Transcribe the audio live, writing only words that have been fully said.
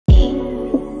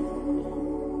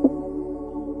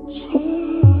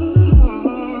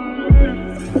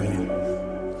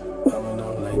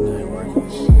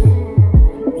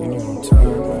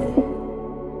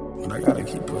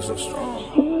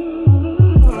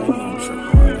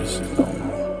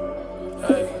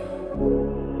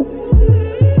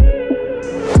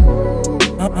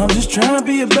just trying to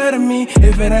be a better me.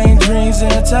 If it ain't dreams,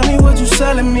 then tell me what you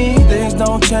selling me. Things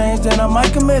don't change, then I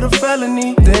might commit a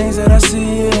felony. Things that I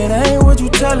see, it ain't what you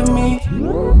telling me.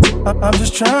 I'm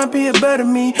just trying to be a better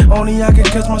me. Only I can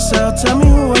catch myself, tell me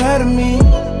who ahead of me.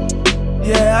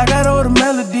 Yeah, I got all the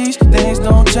melodies. Things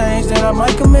don't change, then I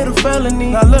might commit a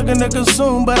felony. Not looking to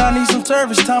consume, but I need some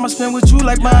service. Time I spend with you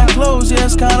like buying clothes, yeah,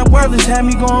 it's kinda worthless. Had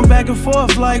me going back and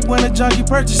forth like when a junkie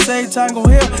purchase. Say time gon'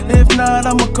 heal, if not,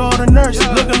 I'ma call the nurse.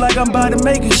 Looking like I'm about to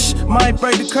make it, might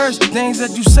break the curse. Things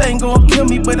that you say ain't gon' kill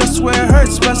me, but I swear it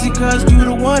hurts. Especially cause you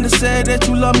the one that said that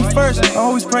you love me first. I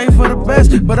always pray for the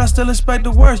best, but I still expect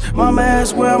the worst. Mama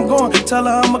asks where I'm going, tell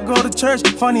her I'ma go to church.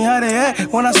 Funny how they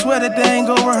act when I swear that they ain't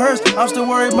gon' rehearse. I'm still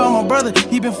worried about my brother,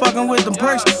 he been fucking with them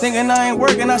perks. Thinking I ain't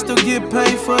working, I still get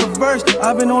paid for the verse.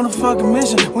 I've been on a fucking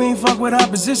mission, we ain't fuck with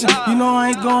opposition. You know I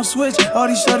ain't gon' switch, all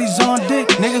these shorties on dick.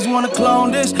 Niggas wanna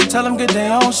clone this, tell them get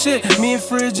their own shit. Me and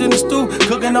Fridge in the stew,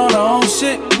 cooking on our own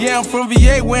shit. Yeah, I'm from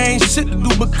VA, where ain't shit to do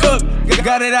but cook.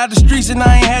 Got it out the streets and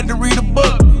I ain't had to read a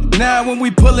book. Now when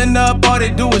we pulling up, all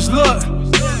they do is look.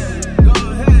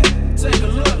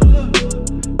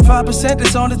 5%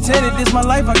 that's on the tenant, this my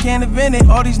life, I can't invent it.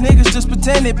 All these niggas just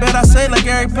pretended, bet I say like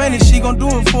Eric Penny. She gon' do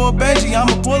it for a Benji,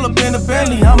 I'ma pull up in a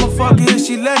Bentley. I'ma fuck her if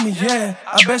she let me, yeah,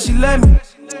 I bet she let me.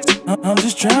 I'm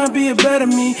just trying to be a better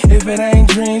me. If it ain't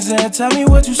dreams, then tell me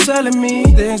what you selling me.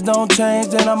 Things don't change,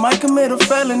 then I might commit a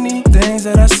felony. Things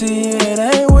that I see, it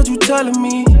ain't what you telling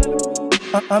me.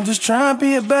 I'm just trying to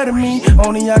be a better me.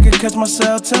 Only I can catch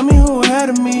myself, tell me who ahead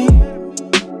of me.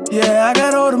 Yeah, I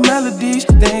got all the melodies.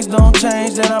 Things don't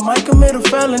change, then I might commit a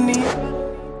felony.